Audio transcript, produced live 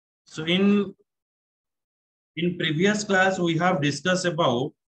So in previous class we have discussed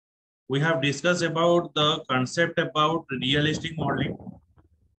about the concept about realistic modeling.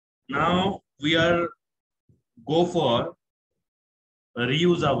 Now we are go for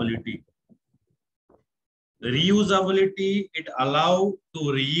reusability. Reusability, it allow to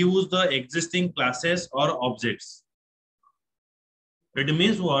reuse the existing classes or objects. It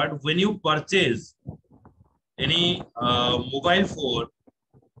means what? When you purchase any mobile phone,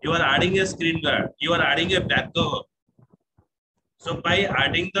 you are adding a screen guard, you are adding a back cover. So by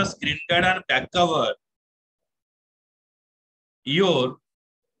adding the screen guard and back cover, your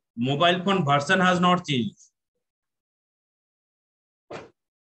mobile phone version has not changed.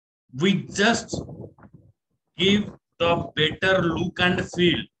 We just give the better look and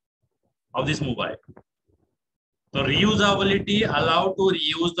feel of this mobile. So reusability allow to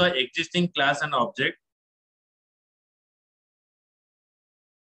reuse the existing class and object.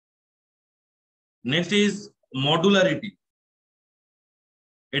 Next is modularity.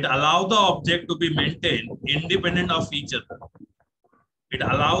 It allows the object to be maintained independent of each other. It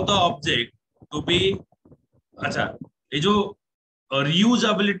allows the object to be,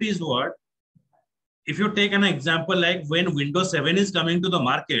 reusability is what? If you take an example like when Windows 7 is coming to the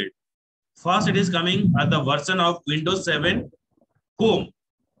market, first it is coming at the version of Windows 7 Home.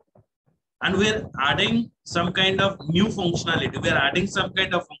 And we're adding some kind of new functionality. We're adding some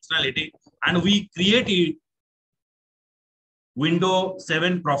kind of functionality and we create it Windows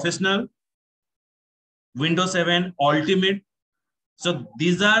 7 Professional, Windows 7 Ultimate. So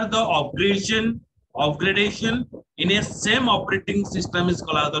these are the upgradation in a same operating system is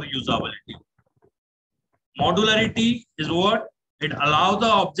called the usability. Modularity is what? It allows the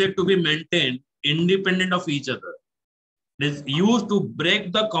object to be maintained independent of each other. It is used to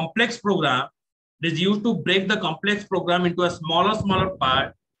break the complex program. It is used to break the complex program into a smaller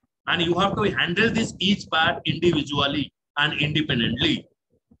part, and you have to handle this each part individually and independently.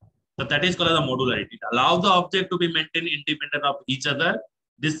 So that is called the modularity. It allows the object to be maintained independent of each other.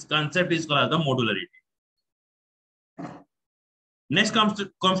 This concept is called the modularity. Next comes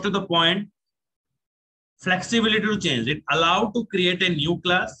to the point, flexibility to change. It allows to create a new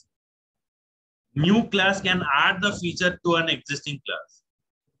class. New class can add the feature to an existing class.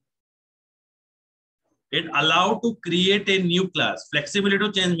 It allows to create a new class. Flexibility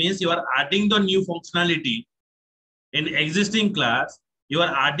to change means you are adding the new functionality in existing class. You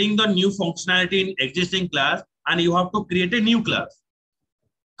are adding the new functionality in existing class and you have to create a new class.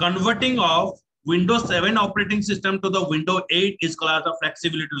 Converting of Windows 7 operating system to the Windows 8 is called the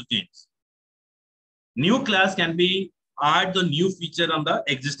flexibility to change. New class can be add the new feature on the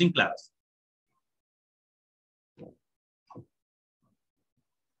existing class.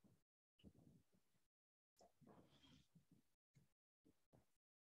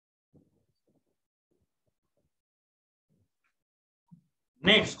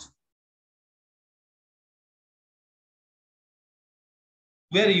 Next,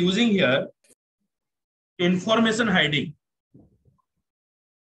 we are using here information hiding.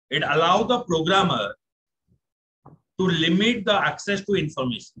 It allows the programmer to limit the access to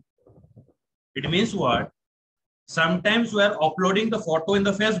information. It means what? Sometimes we are uploading the photo in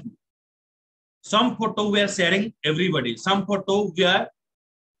the Facebook. Some photo we are sharing everybody. Some photo we are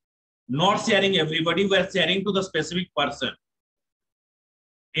not sharing everybody. We are sharing to the specific person.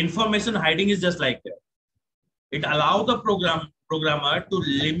 Information hiding is just like that. It allows the programmer to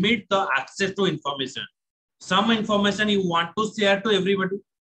limit the access to information. Some information you want to share to everybody.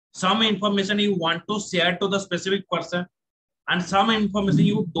 Some information you want to share to the specific person. And some information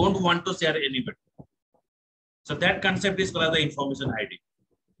you don't want to share anybody. So that concept is called the information hiding.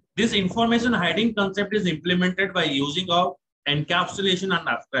 This information hiding concept is implemented by using of encapsulation and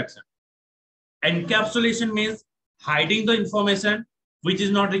abstraction. Encapsulation means hiding the information which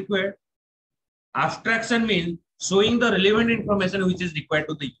is not required. Abstraction means showing the relevant information which is required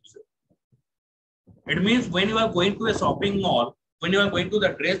to the user. It means when you are going to a shopping mall, when you are going to the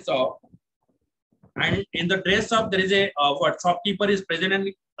dress shop, and in the dress shop there is a shopkeeper is present,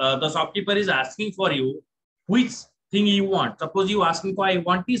 and the shopkeeper is asking for you which thing you want. Suppose you asking for I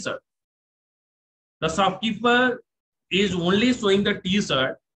want t-shirt. The shopkeeper is only showing the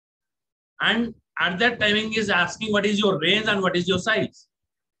t-shirt, and at that timing is asking what is your range and what is your size.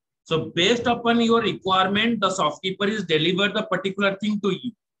 So based upon your requirement, the shopkeeper is delivered the particular thing to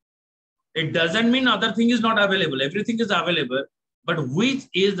you. It doesn't mean other thing is not available. Everything is available, but which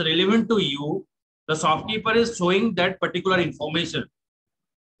is relevant to you, the shopkeeper is showing that particular information.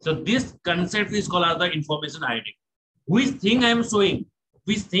 So this concept is called as the information hiding. Which thing I am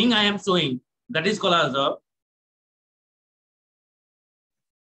showing, that is called as the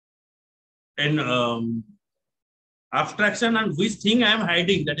in abstraction, and which thing I am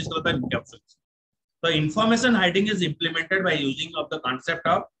hiding, that is called the encapsulation. The information hiding is implemented by using of the concept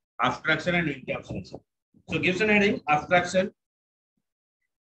of abstraction and encapsulation. So gives an heading abstraction.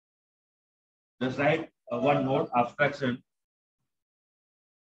 Just write one word abstraction.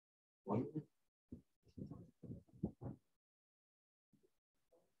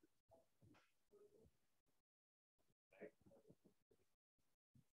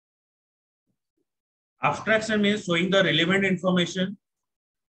 Abstraction means showing the relevant information.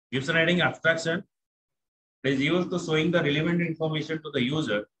 Gives an heading abstraction. It is used to showing the relevant information to the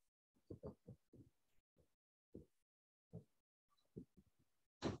user.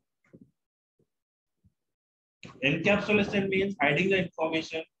 Encapsulation means hiding the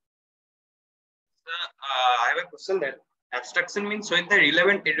information. I have a question that abstraction means showing the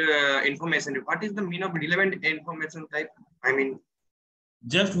relevant information. What is the meaning of relevant information type? I mean,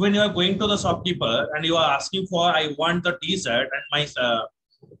 just when you are going to the shopkeeper and you are asking for, I want the t-shirt and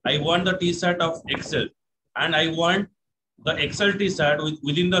I want the t-shirt of XL, and I want the XL t-shirt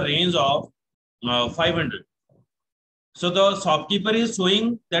within the range of 500. So the shopkeeper is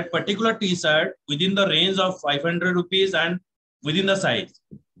showing that particular t-shirt within the range of 500 rupees and within the size.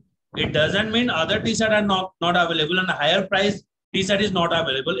 It doesn't mean other t-shirt are not available and a higher price t-shirt is not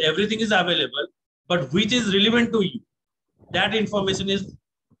available. Everything is available, but which is relevant to you? That information is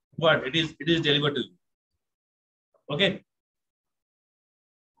what it is delivered to you. Okay.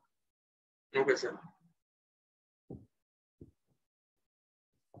 okay, sir.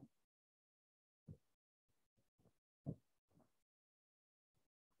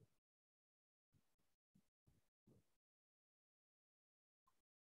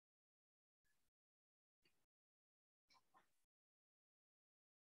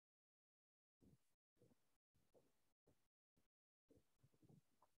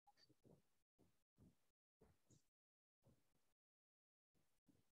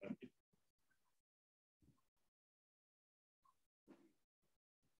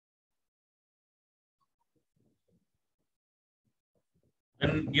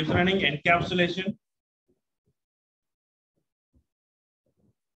 And gives running encapsulation.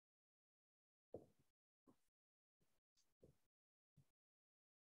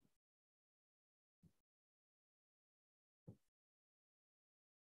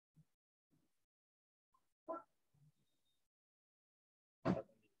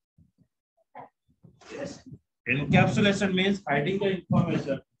 Yes. Encapsulation means hiding the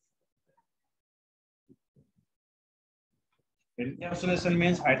information. Encapsulation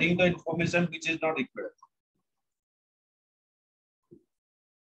means hiding the information which is not required.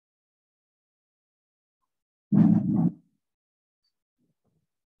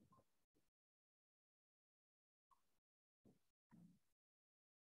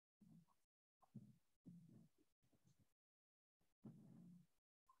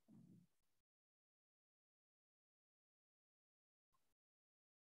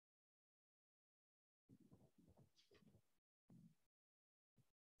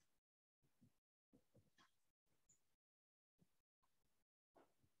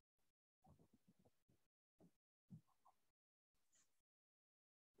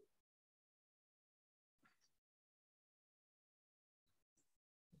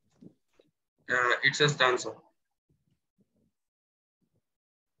 It says done, sir.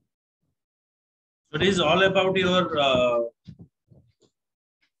 So it is all about your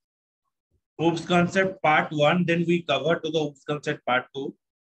OOPS concept part 1. Then we cover to the OOPS concept part 2.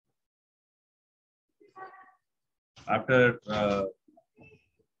 After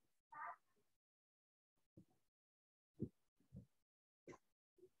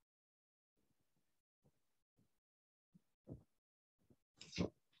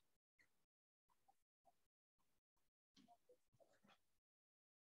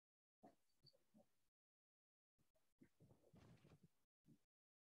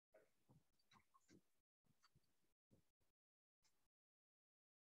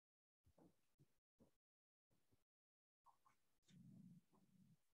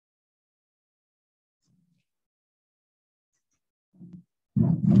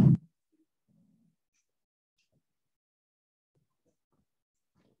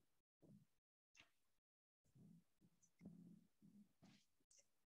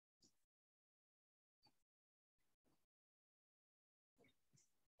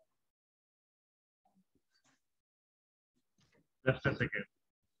just a second.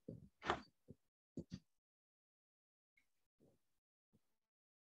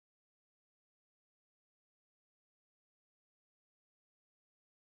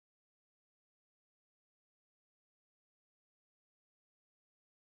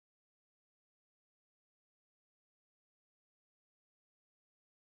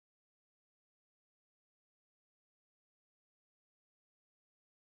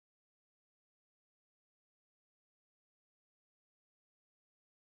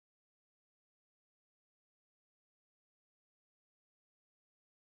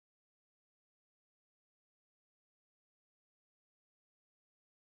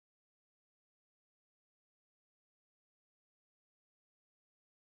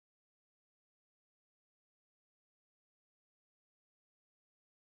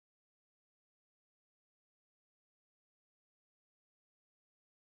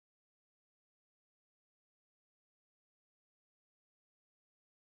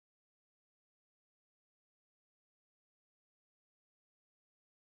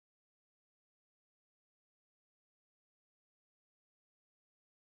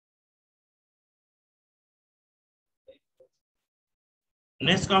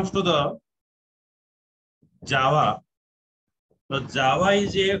 Next comes to the Java. So Java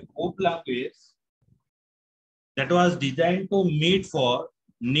is a web language that was designed to meet for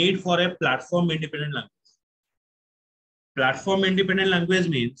need for a platform independent language. Platform independent language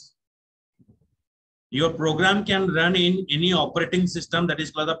means your program can run in any operating system, that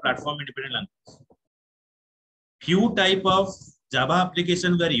is called the platform independent language. Few type of Java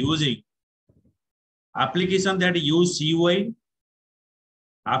application we are using. Application that use CUI,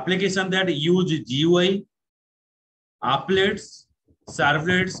 application that use GUI, applets,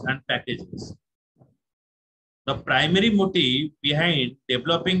 servlets, and packages. The primary motive behind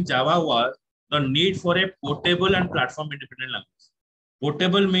developing Java was the need for a portable and platform independent language.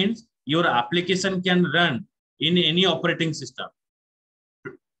 Portable means your application can run in any operating system.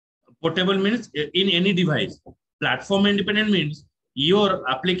 Portable means in any device. Platform independent means your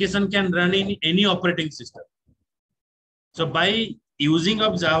application can run in any operating system. So by using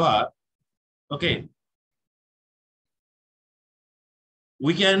of Java, okay,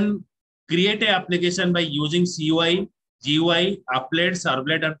 we can create an application by using CUI, GUI, applet,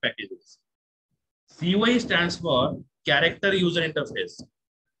 servlet, and packages. CUI stands for character user interface.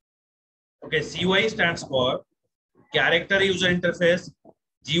 Okay, CUI stands for character user interface.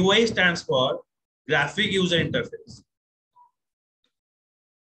 GUI stands for graphic user interface.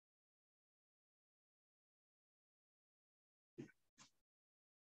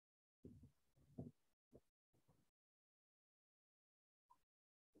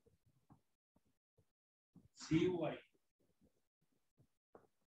 CUI,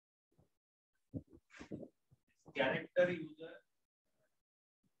 character user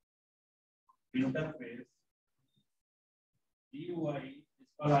interface. GUI is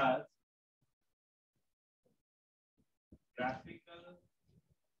called as graphical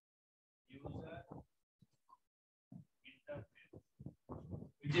user interface,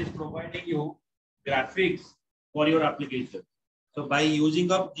 which is providing you graphics for your application. So by using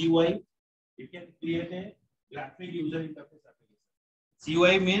of GUI, you can create a graphic user interface application.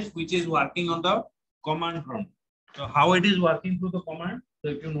 CUI means which is working on the command prompt. So how it is working through the command?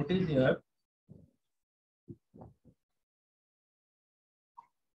 So if you notice here,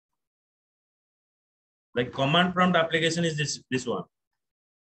 like command prompt application is this one.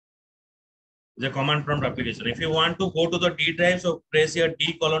 The command prompt application. If you want to go to the D drive, so press here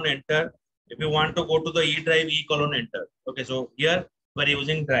D colon enter. If you want to go to the E drive, E colon enter. Okay, so here we're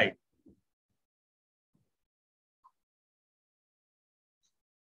using drive.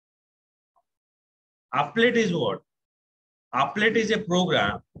 Applet is what? Applet is a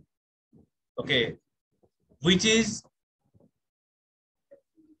program, okay, which is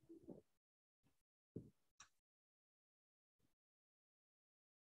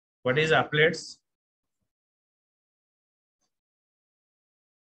what is applets?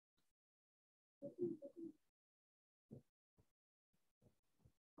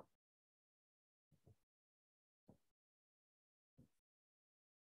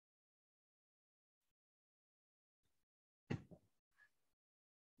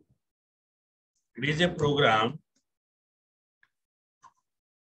 It is a program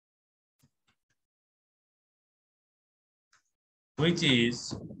which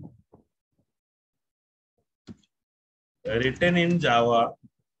is written in Java,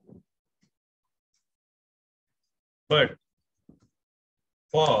 but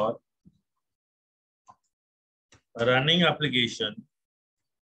for running application,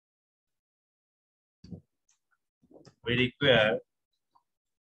 we require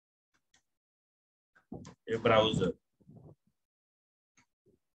a browser.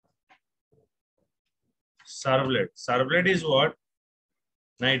 Servlet. Servlet is what?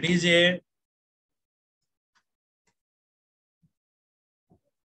 Now it is a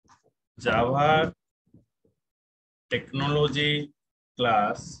Java technology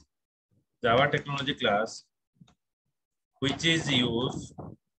class, which is used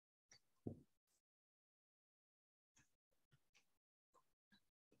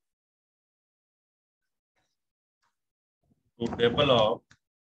to develop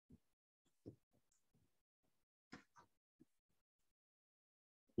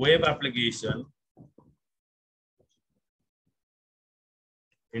web application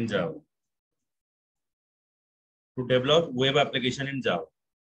in Java. To develop web application in Java.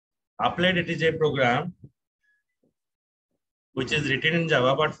 Applet, it is a program which is written in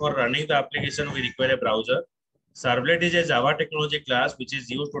Java, but for running the application, we require a browser. Servlet is a Java technology class which is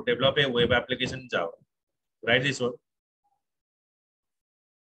used to develop a web application in Java. Write this one.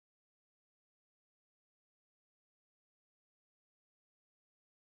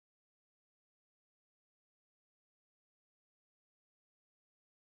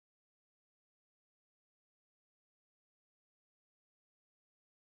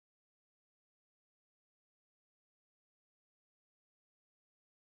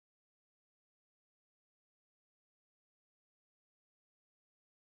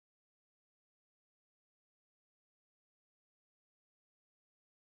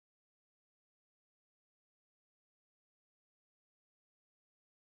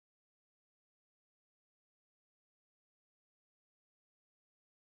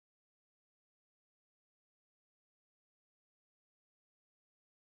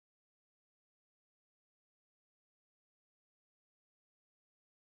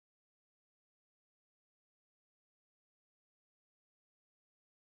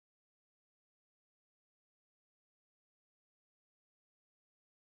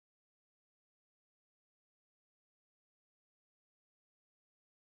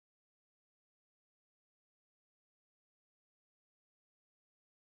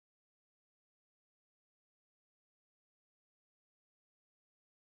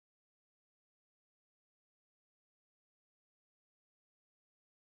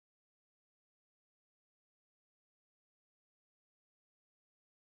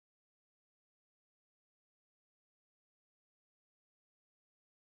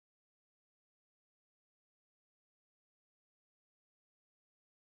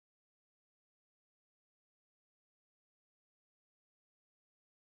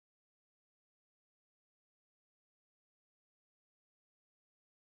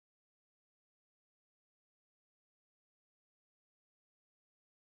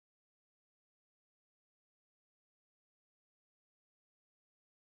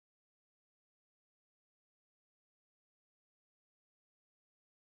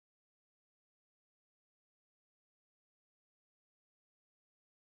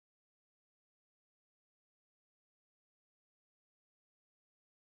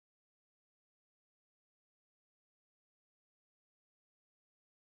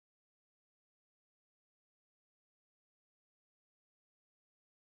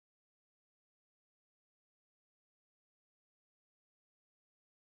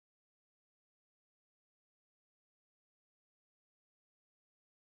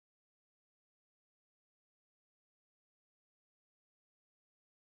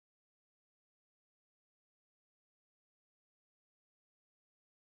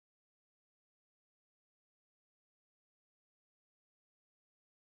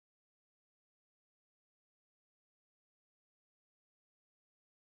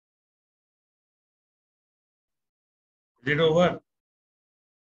 Is it over?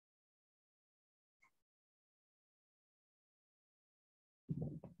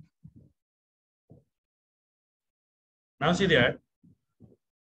 Now see that.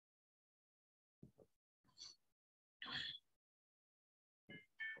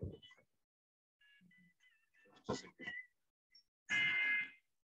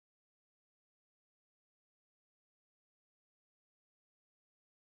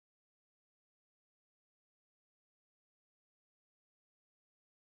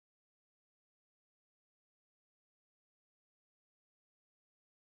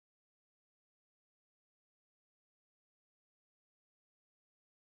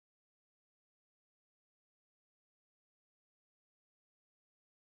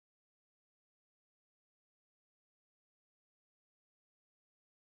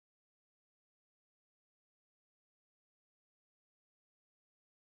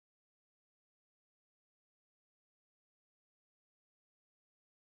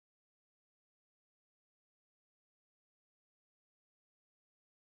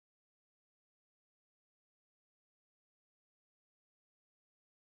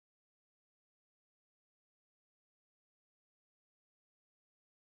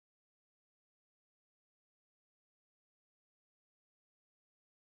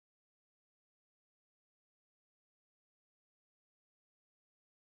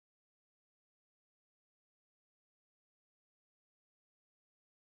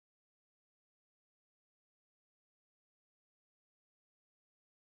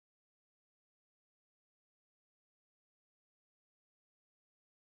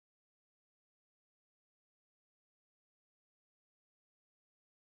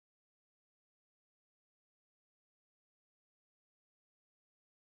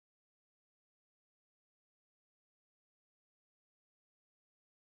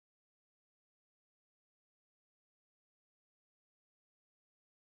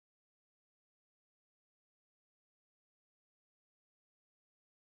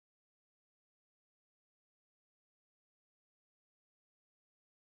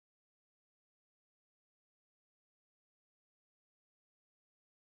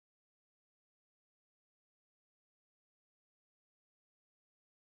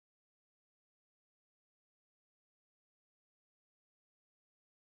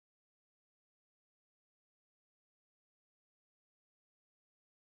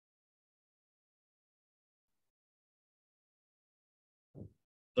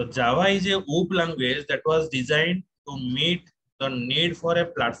 So Java is a OOP language that was designed to meet the need for a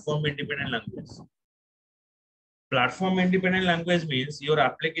platform independent language. Platform independent language means your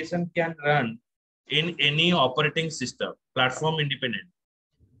application can run in any operating system. Platform independent.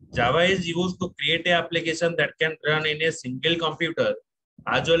 Java is used to create an application that can run in a single computer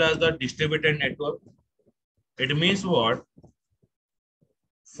as well as the distributed network. It means what?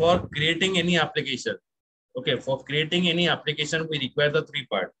 For creating any application. Okay, for creating any application, we require the three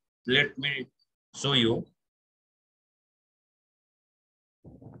parts. Let me show you.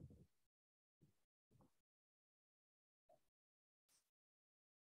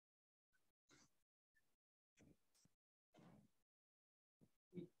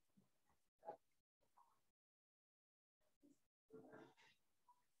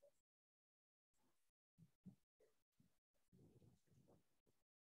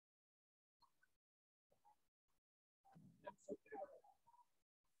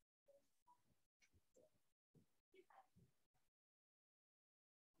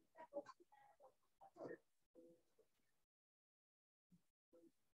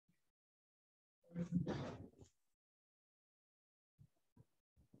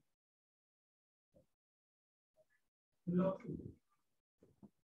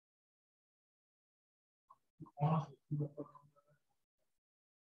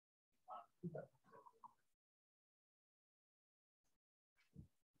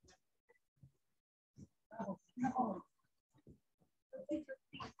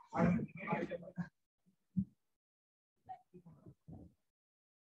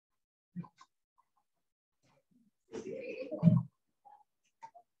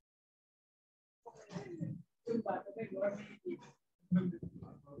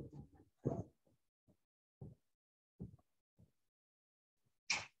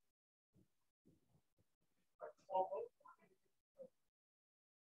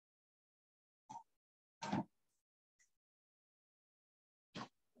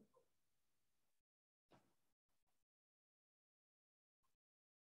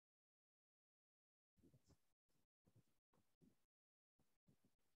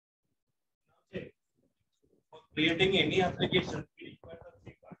 For creating any application, we require the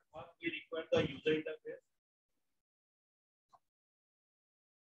three parts. First, we require the user interface.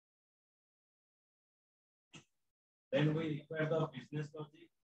 Then we require the business logic.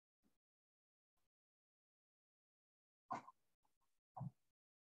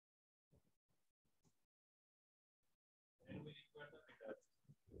 Then we require the data.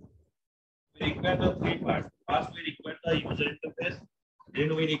 We require the three parts. First, we require the user interface. Then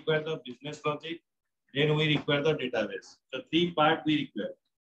we require the business logic. Then we require the database. So three parts we require.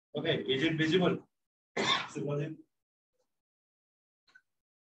 Okay, is it visible?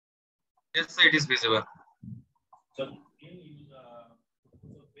 Yes, sir, it is visible. So, so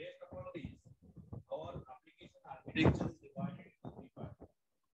based upon this, our application architecture is divided into three parts.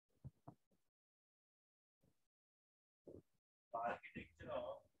 The architecture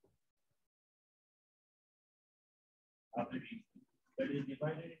of application that is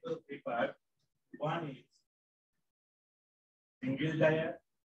divided into three parts. One is single tier.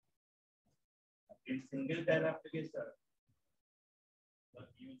 In single tier application, the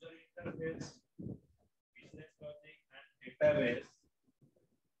user interface, business logic, and database is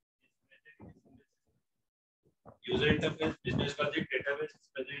present in a single system. User interface, business logic, database is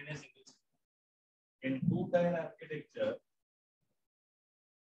present in a single system. In two-tier architecture,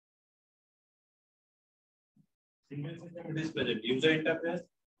 single system it is present. User interface,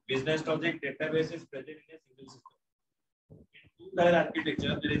 business logic, database is present in a single system. In two-tier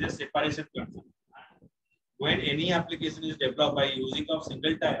architecture, there is a separation concept. When any application is developed by using of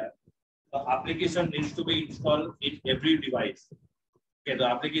single tier, the application needs to be installed in every device. Okay, the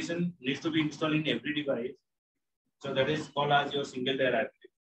application needs to be installed in every device. So that is called as your single tier architecture.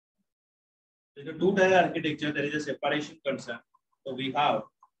 In the two-tier architecture, there is a separation concern. So we have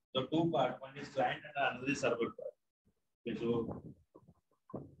the two parts. One is client and another is server part. Okay, so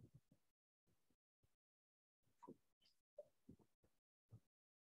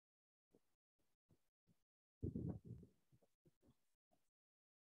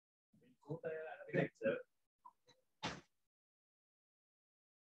two-tier architecture,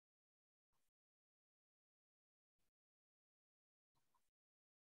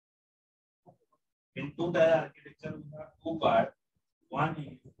 in two-tier architecture, we have two parts. One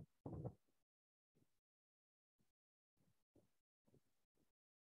is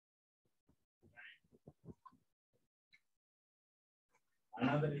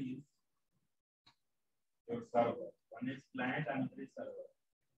another is your server. One is client, another is server.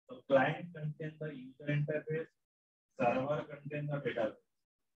 So client contains the user interface, server contains the database.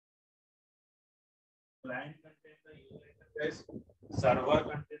 Client contains the user interface, server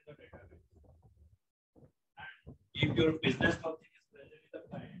contains the database. And if your business logic is present in the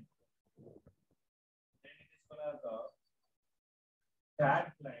client, then it is called as the CAD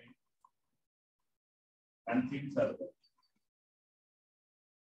client and feed server.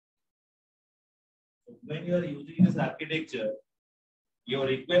 So when you are using this architecture, your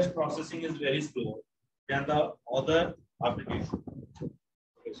request processing is very slow than the other application.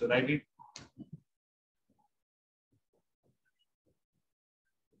 Okay, so write it.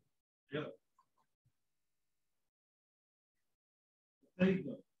 Yeah. Very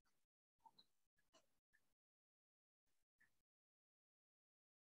good.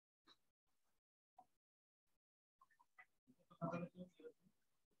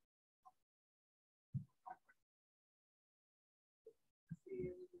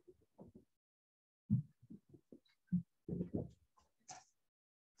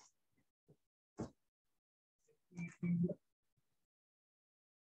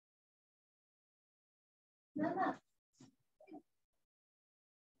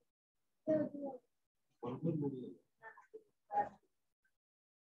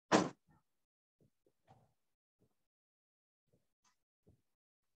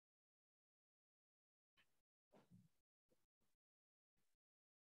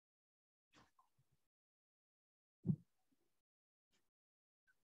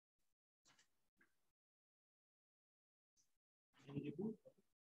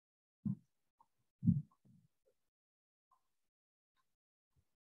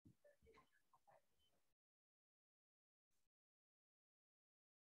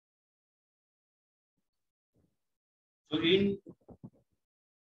 So in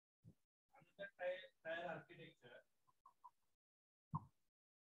another tier architecture,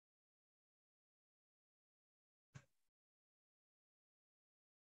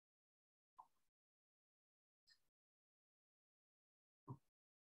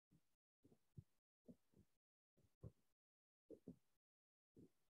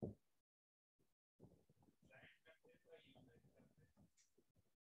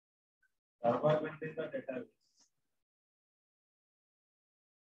 server contains the database.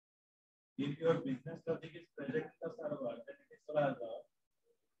 If your business logic is present in the server, then it is called as the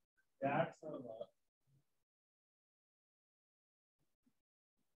CAD server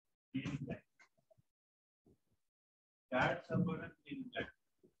CAD server and thin client.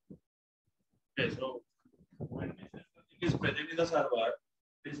 Okay, so when business logic is present in the server,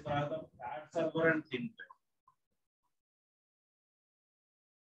 it is called the CAD server and thin client.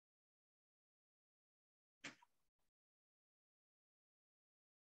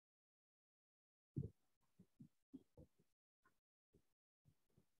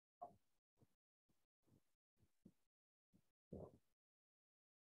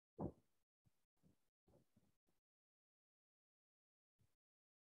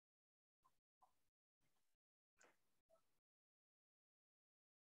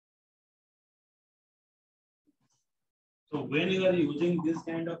 So when you are using this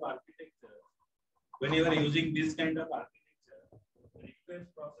kind of architecture, the request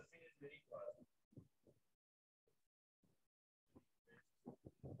processing is very fast.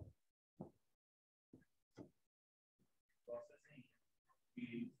 Processing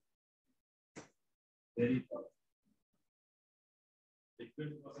is very fast.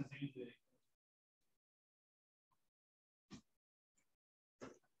 Request processing is very fast.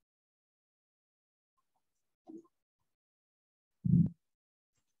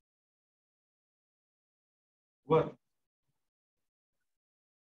 What?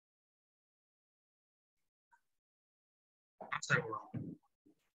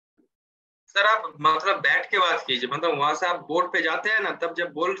 Sir आप मतलब बैठ के बात कीजिए, मतलब वहां से आप बोर्ड पे जाते हैं ना, तब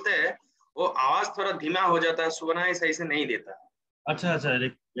जब बोलते हैं वो आवाज थोड़ा धीमा हो जाता है, सुनाई सही से नहीं देता। अच्छा अच्छा,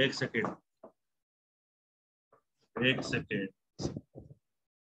 एक सेकेंड।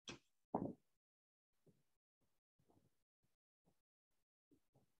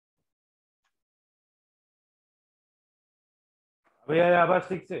 भैया आवाज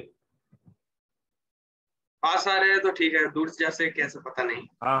ठीक से पास आ रहे हैं तो ठीक है, दूर से जैसे कैसे पता नहीं।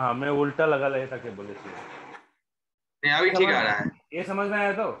 हाँ हाँ, मैं उल्टा लगा लिया था क्या बोले थे। नहीं अभी ठीक आ रहा है। ये समझ में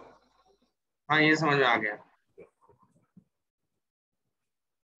आया तो? हाँ ये समझ में आ गया।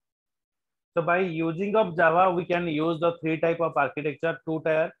 So by using of Java, we can use the three type of architecture: two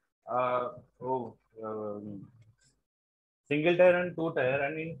tier, single tier and two tier.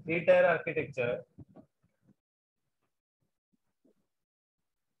 And in three tier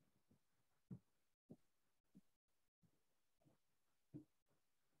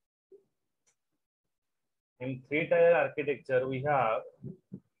architecture, we have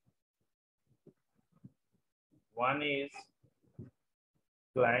one is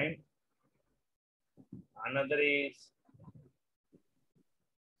client, another is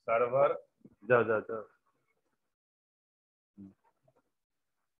server.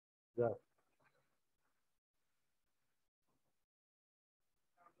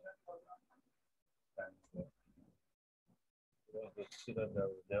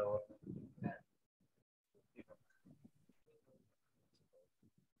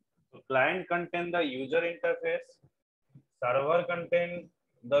 So client contain the user interface, server contain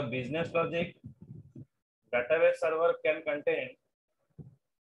the business logic, database server can contain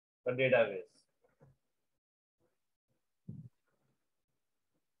the database.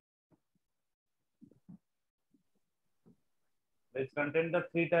 This contain the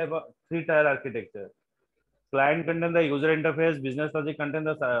three tier architecture. Client contain the user interface, business logic contain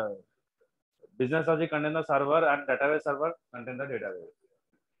the server, and database server contain the database.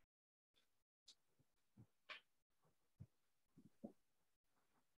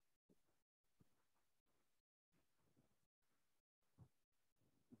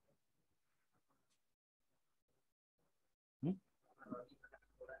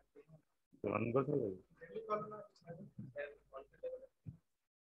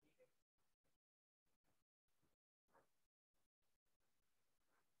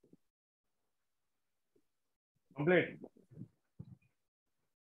 Complete.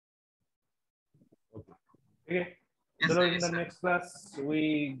 Okay. Yes, So sir, in yes, the sir. next class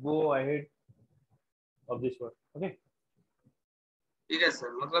we go ahead of this one. Okay. ठीक है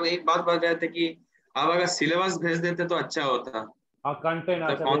sir, मतलब एक बात बता रहे थे कि आप अगर सिलेबस भेज देते तो अच्छा होता। हाँ कंटेंट तो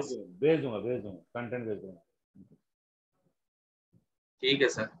अच्छा भेज दूंगा कंटेंट भेज दूंगा। ठीक है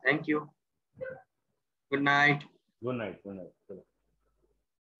sir, thank you, good night. Good night.